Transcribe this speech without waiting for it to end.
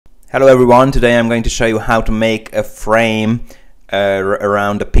Hello everyone, today I'm going to show you how to make a frame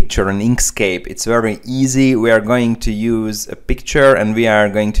around a picture in Inkscape. It's very easy. We are going to use a picture and we are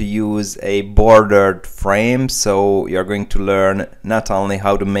going to use a bordered frame, so you're going to learn not only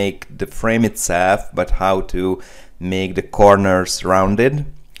how to make the frame itself, but how to make the corners rounded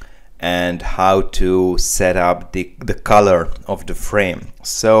and how to set up the color of the frame.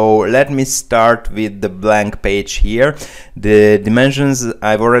 So let me start with the blank page here. The dimensions,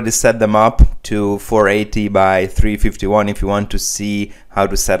 I've already set them up to 480 by 351. If you want to see how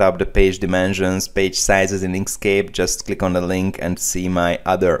to set up the page dimensions, page sizes in Inkscape, just click on the link and see my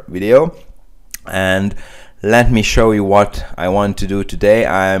other video. And let me show you what I want to do today.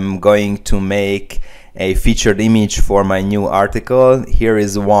 I'm going to make a featured image for my new article. Here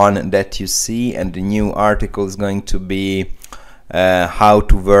is one that you see, and the new article is going to be how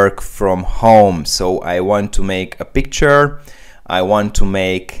to work from home. So I want to make a picture. I want to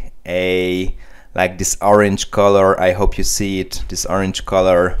make a like this orange color, I hope you see it, this orange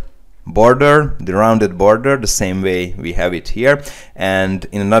color border, the rounded border, the same way we have it here. And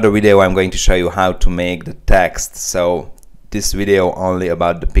in another video I'm going to show you how to make the text. So this video only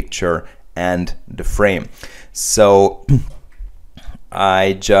about the picture and the frame. So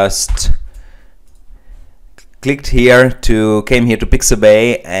I just came here to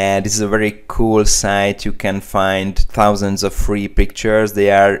Pixabay, and this is a very cool site. You can find thousands of free pictures.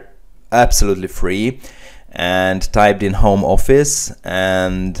 They are absolutely free, and typed in home office,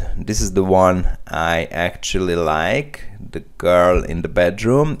 and this is the one I actually like, the girl in the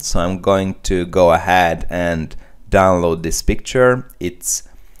bedroom. So I'm going to go ahead and download this picture. It's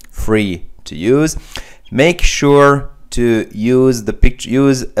free to use. Make sure to use a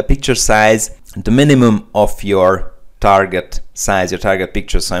picture size, the minimum of your target size, your target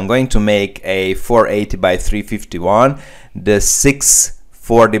picture. So I'm going to make a 480 by 351. The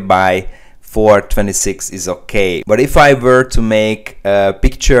 640 by 426 is okay. But if I were to make a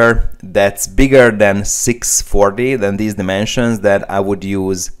picture that's bigger than 640, then these dimensions, that I would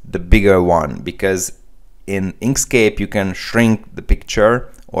use the bigger one, because in Inkscape you can shrink the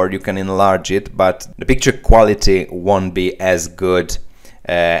picture or you can enlarge it, but the picture quality won't be as good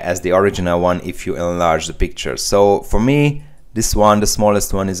as the original one if you enlarge the picture. So for me, this one, the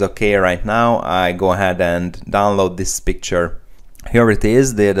smallest one, is okay right now. I go ahead and download this picture. Here it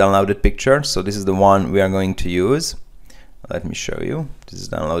is, the downloaded picture. So this is the one we are going to use. Let me show you. This is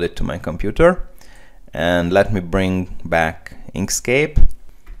downloaded to my computer. And let me bring back Inkscape.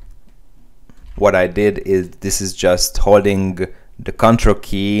 What I did is, this is just holding the control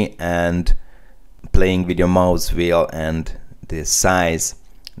key and playing with your mouse wheel, and the size,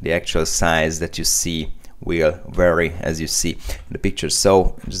 the actual size that you see will vary as you see the picture.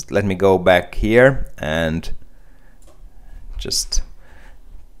 So just let me go back here and just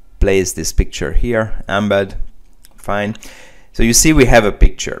place this picture here, embed, fine. So you see we have a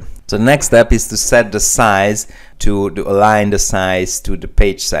picture. So the next step is to set the size, to align the size to the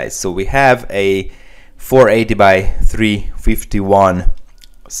page size. So we have a 480 by 351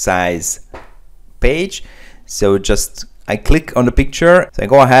 size page. So just I click on the picture. So I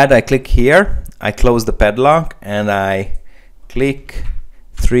go ahead, I click here, I close the padlock, and I click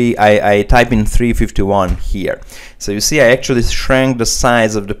I type in 351 here. So you see I actually shrank the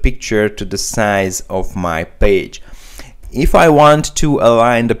size of the picture to the size of my page. If I want to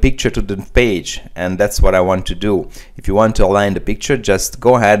align the picture to the page, and that's what I want to do, if you want to align the picture, just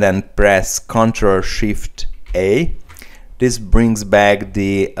go ahead and press Ctrl-Shift-A. This brings back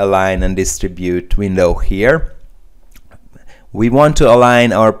the align and distribute window here. We want to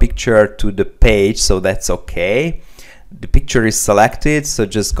align our picture to the page, so that's okay. The picture is selected, so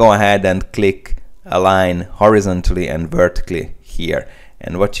just go ahead and click align horizontally and vertically here.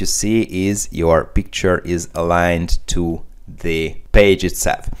 And what you see is your picture is aligned to the page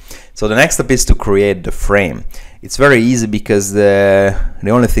itself. So the next step is to create the frame. It's very easy, because the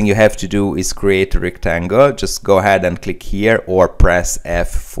only thing you have to do is create a rectangle. Just go ahead and click here or press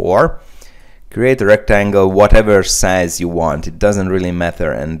F4. Create a rectangle whatever size you want. It doesn't really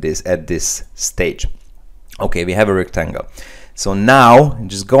matter at this stage. Okay, we have a rectangle. So now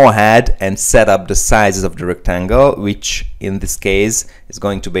just go ahead and set up the sizes of the rectangle, which in this case is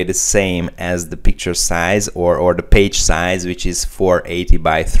going to be the same as the picture size or the page size, which is 480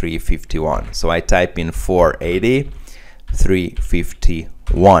 by 351. So I type in 480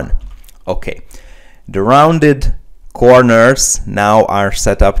 351. Okay, the rounded corners now are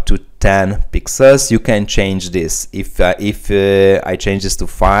set up to 10 pixels. You can change this. If I change this to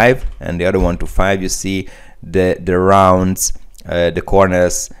 5 and the other one to 5, you see the rounds, the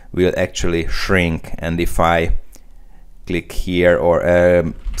corners will actually shrink. And if I click here,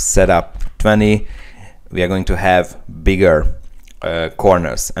 or set up 20, we are going to have bigger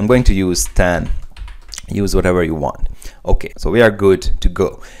corners. I'm going to use 10. Use whatever you want. Okay, so we are good to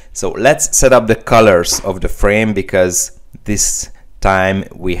go. So let's set up the colors of the frame, because this time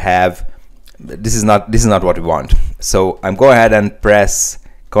we have, this is not what we want. So I'm go ahead and press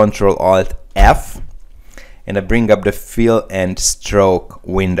Ctrl Alt F, and I bring up the fill and stroke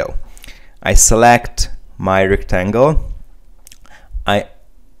window. I select my rectangle, I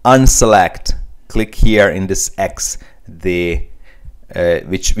unselect, click here in this X, the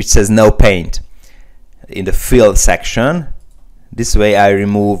which says no paint, in the fill section. This way I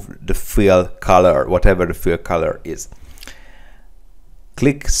remove the fill color, whatever the fill color is.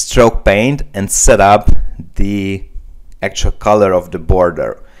 Click stroke paint and set up the actual color of the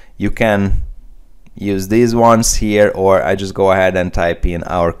border. You can use these ones here, or I just go ahead and type in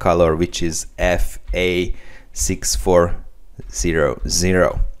our color, which is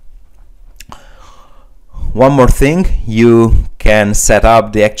FA6400. One more thing, you can set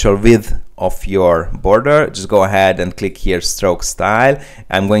up the actual width of your border. Just go ahead and click here stroke style.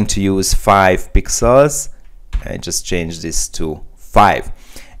 I'm going to use 5 pixels. I just change this to 5.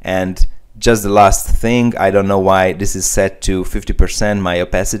 And just the last thing, I don't know why this is set to 50% my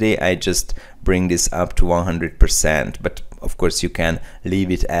opacity. I just bring this up to 100%, but of course you can leave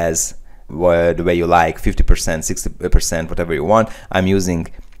it as the way you like, 50%, 60%, whatever you want. I'm using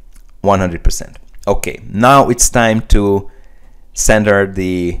 100%. Okay, now it's time to center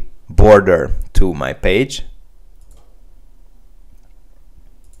the border to my page,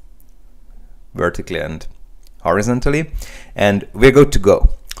 vertically and horizontally, and we're good to go.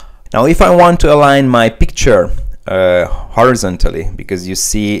 Now if I want to align my picture horizontally, because you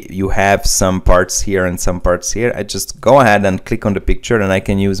see you have some parts here and some parts here, I just go ahead and click on the picture, and I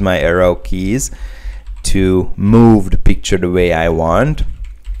can use my arrow keys to move the picture the way I want.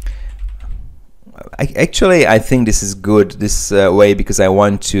 I think this is good this way, because I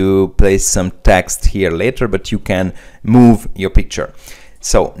want to place some text here later, but you can move your picture.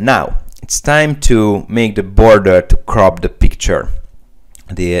 So now it's time to make the border to crop the picture,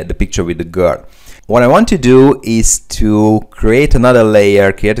 the picture with the girl. What I want to do is to create another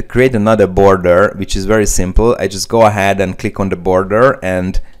layer, create another border, which is very simple. I just go ahead and click on the border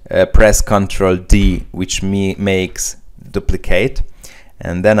and press Ctrl D, which makes duplicate.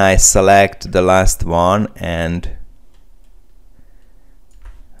 And then I select the last one and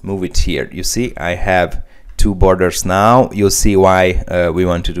move it here. You see, I have 2 borders now. You'll see why we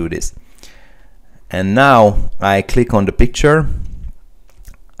want to do this. And now I click on the picture.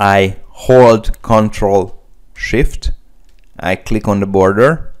 I hold Ctrl Shift. I click on the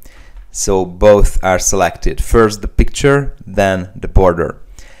border. So both are selected. First the picture, then the border.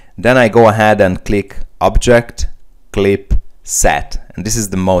 Then I go ahead and click Object, Clip, Set. And this is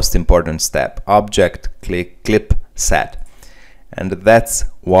the most important step. Object, click, clip, set. And that's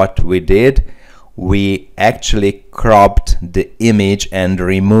what we did. We actually cropped the image and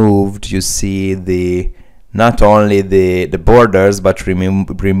removed, you see, not only the borders, but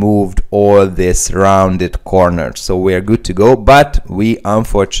removed all this rounded corners. So we are good to go, but we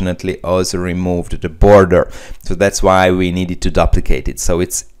unfortunately also removed the border. So that's why we needed to duplicate it. So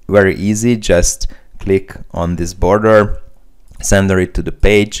it's very easy. Just click on this border, center it to the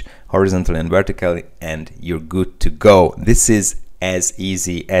page horizontally and vertically, and you're good to go. This is as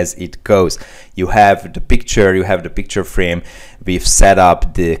easy as it goes. You have the picture, you have the picture frame, we've set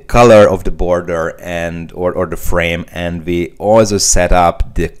up the color of the border and or the frame, and we also set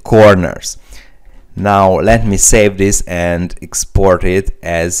up the corners. Now let me save this and export it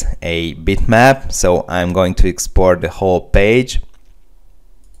as a bitmap. So I'm going to export the whole page,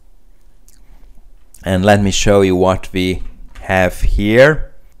 and let me show you what we have here.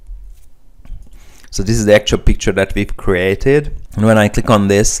 So this is the actual picture that we've created, and when I click on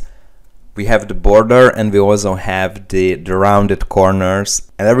this, we have the border and we also have the rounded corners,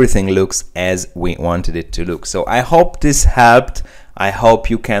 and everything looks as we wanted it to look. So I hope this helped. I hope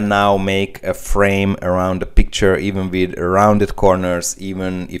you can now make a frame around the picture even with rounded corners,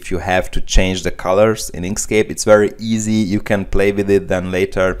 even if you have to change the colors in Inkscape. It's very easy. You can play with it then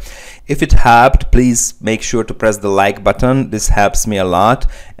later. If it helped, please make sure to press the like button. This helps me a lot.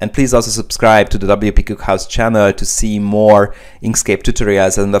 And please also subscribe to the WP Cookhouse channel to see more Inkscape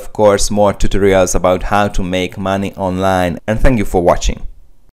tutorials, and of course more tutorials about how to make money online. And thank you for watching.